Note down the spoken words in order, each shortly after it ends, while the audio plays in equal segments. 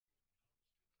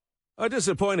A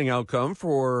disappointing outcome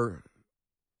for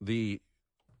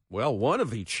one of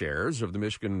the chairs of the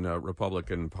Michigan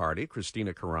Republican Party,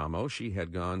 Kristina Karamo. She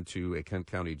had gone to a Kent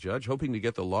County judge hoping to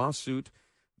get the lawsuit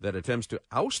that attempts to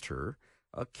oust her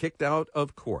kicked out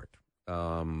of court.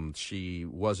 She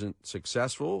wasn't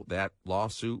successful. That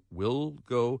lawsuit will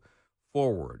go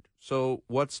forward. So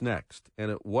what's next?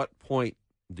 And at what point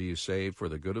do you say, for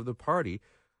the good of the party,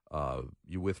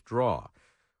 you withdraw?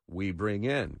 We bring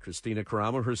in Kristina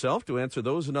Karamo herself to answer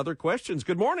those and other questions.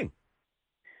 Good morning.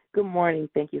 Good morning.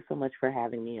 Thank you so much for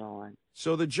having me on.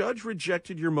 So the judge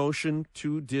rejected your motion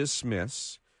to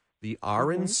dismiss. The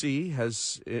RNC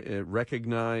has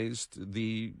recognized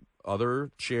the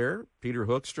other chair, Peter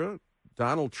Hoekstra.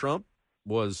 Donald Trump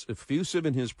was effusive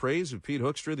in his praise of Pete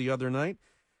Hoekstra the other night.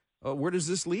 Where does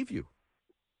this leave you?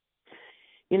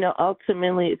 You know,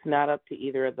 ultimately, it's not up to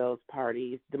either of those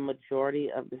parties. The majority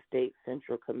of the state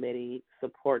central committee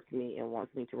supports me and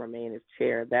wants me to remain as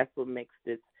chair. That's what makes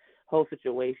this whole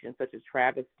situation such a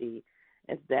travesty,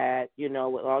 is that, you know,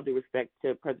 with all due respect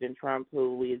to President Trump,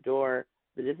 who we adore,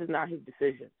 but this is not his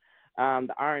decision.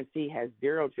 The RNC has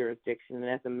zero jurisdiction, and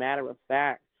as a matter of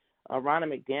fact, Ronna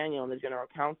McDaniel and the general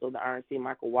counsel of the RNC,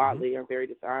 Michael Watley, are very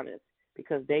dishonest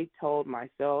because they told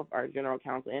myself, our general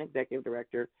counsel and executive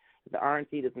director, that the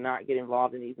RNC does not get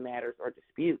involved in these matters or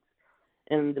disputes.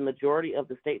 And the majority of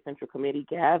the state central committee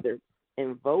gathered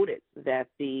and voted that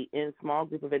the small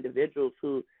group of individuals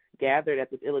who gathered at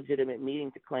this illegitimate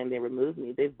meeting to claim they removed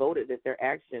me, they voted that their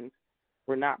actions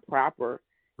were not proper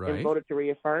and voted to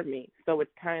reaffirm me. So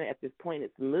it's kind of, at this point,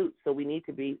 it's moot. So we need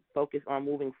to be focused on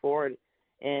moving forward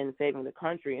and saving the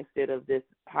country instead of this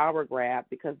power grab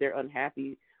because they're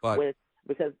unhappy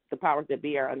because the powers that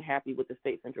be are unhappy with the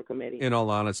state central committee. In all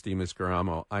honesty, Ms.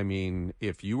 Karamo, I mean,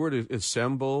 if you were to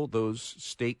assemble those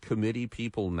state committee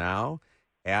people now,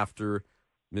 after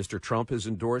Mr. Trump has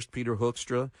endorsed Peter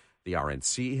Hoekstra, the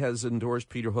RNC has endorsed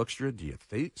Peter Hoekstra, do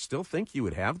you still think you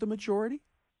would have the majority?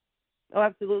 Oh,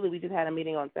 absolutely. We just had a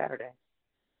meeting on Saturday.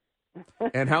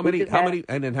 And how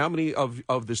many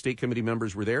of the state committee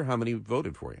members were there? How many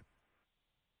voted for you?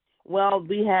 Well,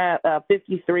 we have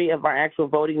 53 of our actual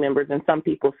voting members, and some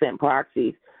people sent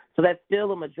proxies. So that's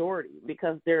still a majority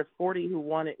because there's 40 who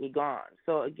wanted me gone.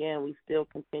 So, again, we still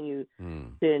continue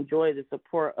to enjoy the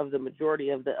support of the majority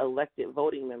of the elected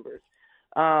voting members.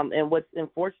 And what's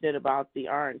unfortunate about the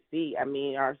RNC, I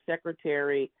mean, our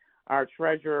secretary, our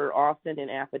treasurer all sent in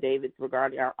affidavits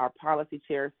regarding our policy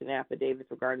chairs sent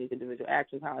affidavits regarding these individual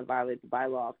actions, how it violates the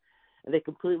bylaws. And they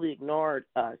completely ignored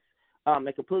us.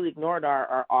 They completely ignored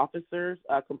our officers,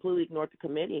 completely ignored the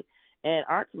committee. And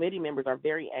our committee members are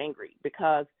very angry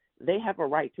because they have a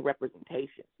right to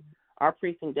representation. Our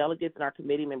precinct delegates and our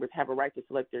committee members have a right to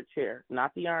select their chair,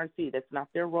 not the RNC. That's not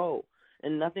their role.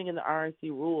 And nothing in the RNC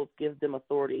rules gives them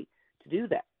authority to do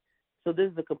that. So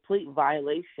this is a complete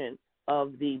violation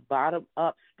of the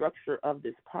bottom-up structure of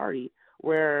this party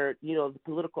where, you know, the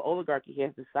political oligarchy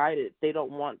has decided they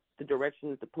don't want the direction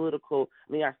that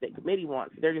our state committee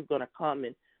wants. They're just going to come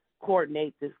and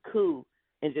coordinate this coup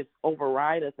and just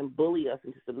override us and bully us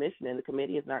into submission, and the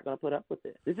committee is not going to put up with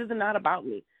it. This is not about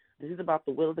me. This is about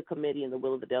the will of the committee and the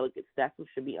will of the delegates. That's what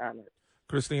should be honored.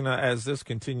 Kristina, as this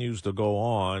continues to go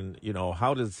on, you know,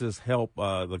 how does this help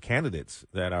the candidates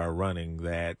that are running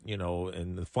that, you know,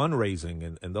 and the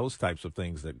fundraising and those types of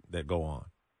things that go on?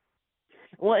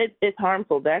 Well, it's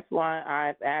harmful. That's why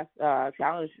I've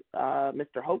challenged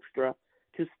Mr. Hoekstra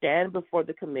to stand before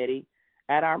the committee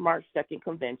at our March 2nd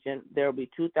convention. There will be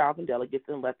 2,000 delegates,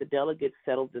 and let the delegates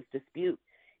settle this dispute.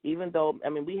 Even though, I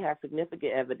mean, we have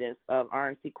significant evidence of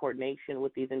RNC coordination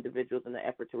with these individuals in the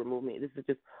effort to remove me. This is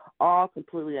just all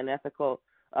completely unethical.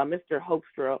 Mr.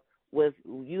 Hoekstra was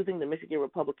using the Michigan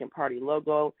Republican Party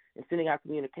logo and sending out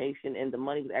communication, and the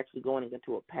money was actually going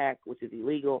into a PAC, which is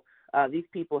illegal. These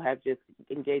people have just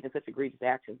engaged in such egregious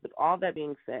actions. But all that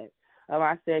being said,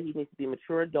 I said he needs to be a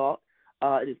mature adult.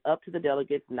 It is up to the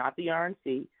delegates, not the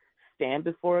RNC. Stand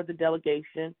before the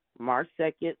delegation March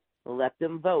 2nd. Let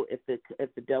them vote. If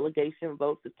the delegation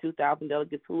votes, the 2,000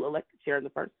 delegates who elected chair in the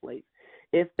first place,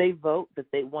 if they vote that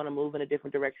they want to move in a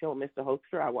different direction with Mr.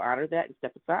 Hoekstra, I will honor that and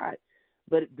step aside.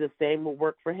 But the same will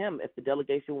work for him. If the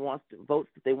delegation wants to vote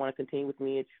that they want to continue with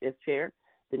me as chair,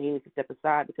 then he needs to step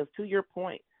aside. Because to your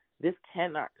point, this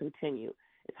cannot continue.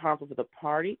 It's harmful for the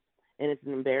party, and it's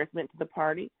an embarrassment to the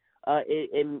party.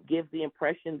 It gives the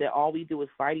impression that all we do is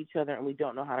fight each other and we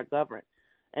don't know how to govern.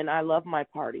 And I love my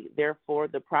party. Therefore,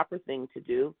 the proper thing to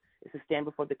do is to stand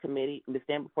before the committee, to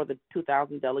stand before the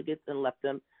 2,000 delegates and let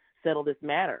them settle this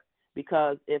matter.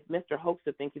 Because if Mr.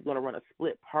 Hoekstra thinks he's going to run a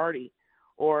split party,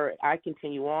 or I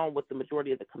continue on with the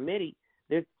majority of the committee,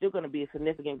 there's still going to be a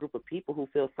significant group of people who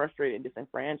feel frustrated and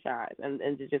disenfranchised, and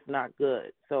it's just not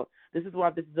good. So this is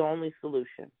why this is the only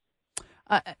solution.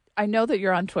 I know that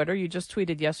you're on Twitter. You just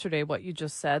tweeted yesterday what you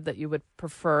just said, that you would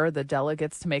prefer the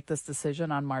delegates to make this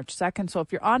decision on March 2nd. So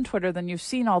if you're on Twitter, then you've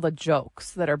seen all the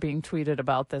jokes that are being tweeted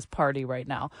about this party right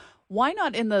now. Why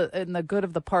not, in the good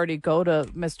of the party, go to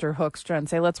Mr. Hoekstra and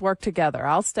say, let's work together.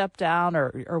 I'll step down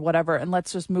or whatever, and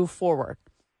let's just move forward.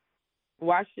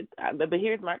 Why should? But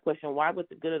here's my question: why would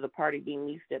the good of the party be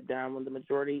me step down when the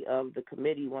majority of the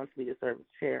committee wants me to serve as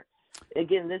chair?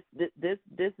 Again, this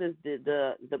is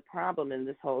the problem in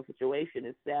this whole situation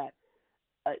is that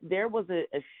there was a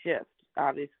shift,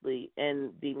 obviously,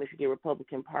 in the Michigan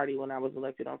Republican Party when I was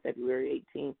elected on February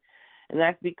 18th, and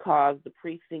that's because the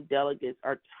precinct delegates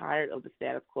are tired of the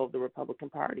status quo of the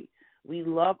Republican Party. We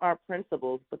love our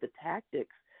principles, but the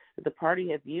tactics that the party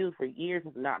has used for years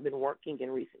have not been working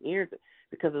in recent years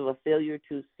because of a failure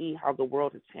to see how the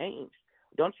world has changed.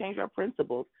 Don't change our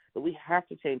principles, but we have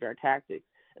to change our tactics.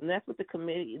 And that's what the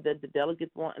committee, the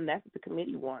delegates want, and that's what the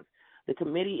committee wants. The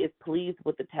committee is pleased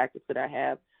with the tactics that I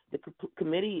have. The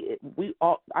committee,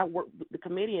 the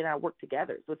committee and I work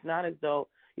together. So it's not as though,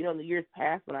 in the years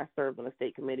past when I served on the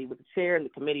state committee with the chair and the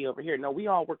committee over here. No, we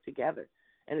all work together,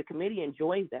 and the committee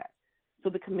enjoys that. So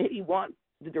the committee wants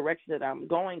the direction that I'm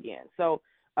going in. So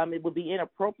it would be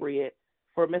inappropriate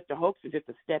for Mr. Hoekstra just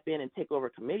to step in and take over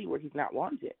a committee where he's not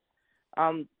wanted.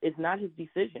 It's not his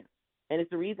decision. And it's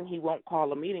the reason he won't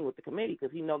call a meeting with the committee,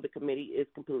 because he knows the committee is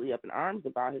completely up in arms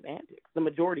about his antics, the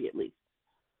majority at least.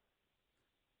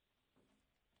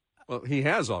 Well, he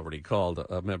has already called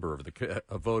a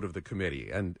vote of the committee,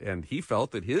 and he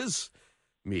felt that his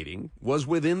meeting was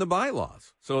within the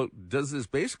bylaws. So does this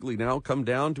basically now come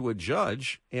down to a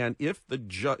judge? And if the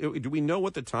judge, do we know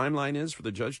what the timeline is for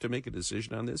the judge to make a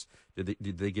decision on this? Did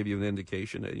they give you an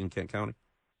indication in Kent County?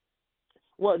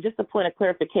 Well, just a point of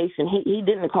clarification, he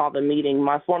didn't call the meeting.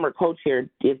 My former co-chair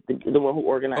is the one who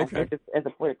organized it, just as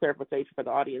a point of clarification for the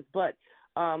audience. But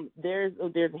there's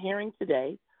a hearing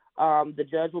today. The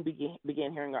judge will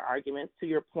begin hearing our arguments. To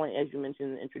your point, as you mentioned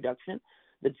in the introduction,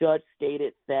 the judge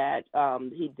stated that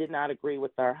he did not agree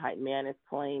with our Hyde Manus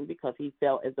claim because he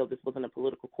felt as though this wasn't a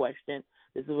political question.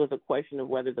 This was a question of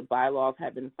whether the bylaws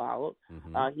had been followed.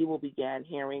 Mm-hmm. He will begin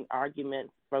hearing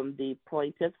arguments from the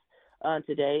plaintiffs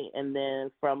today, and then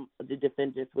from the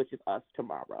defendants, which is us,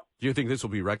 tomorrow. Do you think this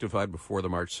will be rectified before the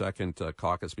March 2nd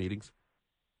caucus meetings?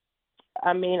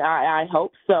 I mean, I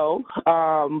hope so.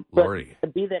 But Lori.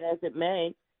 be that as it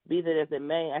may,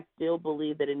 I still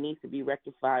believe that it needs to be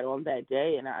rectified on that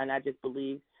day, and I just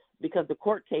believe because the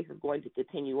court case is going to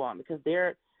continue on because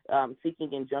they're seeking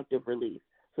injunctive relief.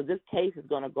 So this case is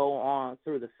going to go on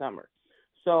through the summer.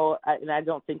 So, I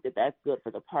don't think that that's good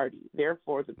for the party.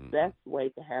 Therefore, the best way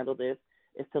to handle this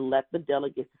is to let the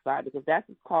delegates decide, because that's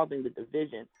what's causing the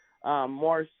division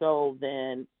more so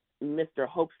than Mr.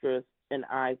 Hoekstra's and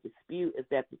I's dispute is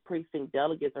that the precinct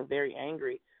delegates are very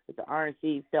angry that the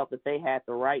RNC felt that they had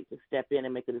the right to step in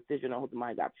and make a decision on who the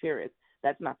MyGOP chair is.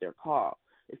 That's not their call.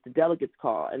 It's the delegates'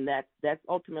 call, and that's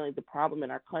ultimately the problem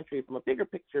in our country from a bigger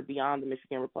picture beyond the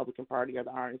Michigan Republican Party or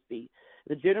the RNC.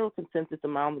 The general consensus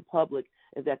among the public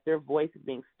is that their voice is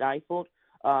being stifled,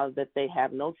 that they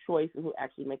have no choice in who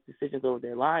actually makes decisions over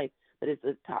their lives, that it's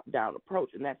a top-down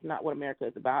approach, and that's not what America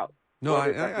is about. No,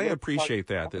 I appreciate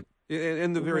that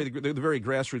and the very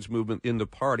grassroots movement in the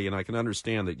party, and I can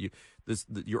understand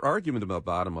that your argument about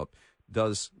bottom-up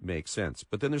does make sense,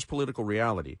 but then there's political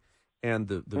reality. And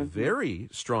the very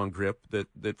strong grip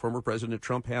that former President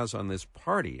Trump has on this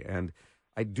party. And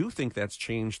I do think that's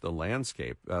changed the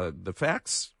landscape. The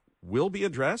facts will be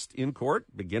addressed in court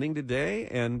beginning today,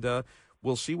 and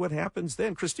we'll see what happens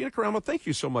then. Kristina Karamo, thank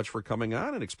you so much for coming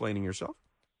on and explaining yourself.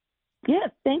 Yes,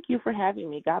 thank you for having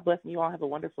me. God bless you all. Have a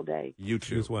wonderful day. You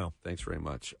too. You as well. Thanks very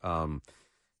much.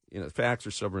 Facts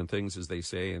are stubborn things, as they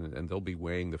say, and they'll be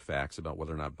weighing the facts about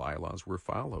whether or not bylaws were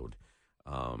followed.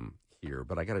 Here,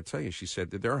 but I got to tell you, she said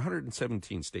that there are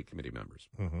 117 state committee members.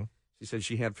 Mm-hmm. She said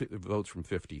she had votes from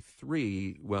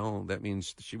 53. Well, that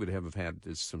means she would have had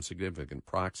some significant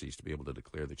proxies to be able to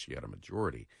declare that she had a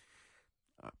majority.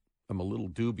 I'm a little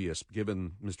dubious,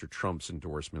 given Mr. Trump's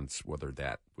endorsements, whether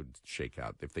that would shake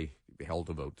out if they held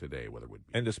a vote today, whether it would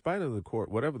be. And despite of the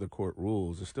court, whatever the court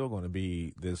rules, there's still going to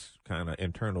be this kind of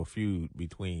internal feud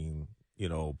between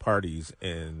parties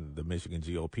in the Michigan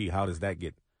GOP. How does that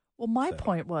get? Well, my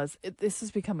point was, this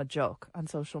has become a joke on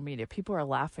social media. People are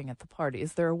laughing at the party.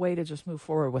 Is there a way to just move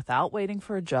forward without waiting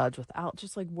for a judge, without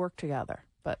just work together?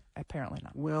 But apparently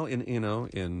not. Well,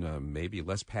 in maybe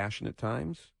less passionate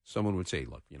times, someone would say,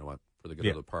 look, you know what? for the good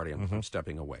of the party, I'm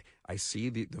stepping away. I see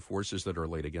the forces that are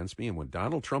laid against me, and when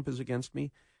Donald Trump is against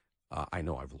me, I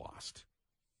know I've lost.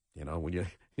 You know,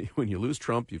 when you lose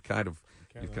Trump, you've kind of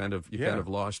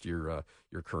lost your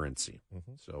currency.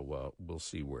 So we'll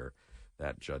see where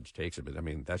that judge takes it. But I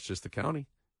mean, that's just the county.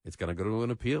 It's going to go to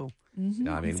an appeal.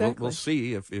 I mean, we'll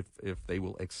see if they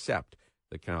will accept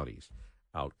the county's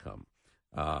outcome.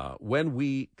 When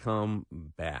we come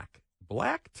back,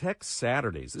 Black Tech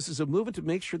Saturdays. This is a movement to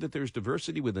make sure that there's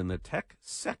diversity within the tech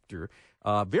sector.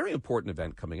 Very important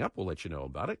event coming up. We'll let you know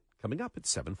about it coming up at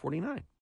 7:49.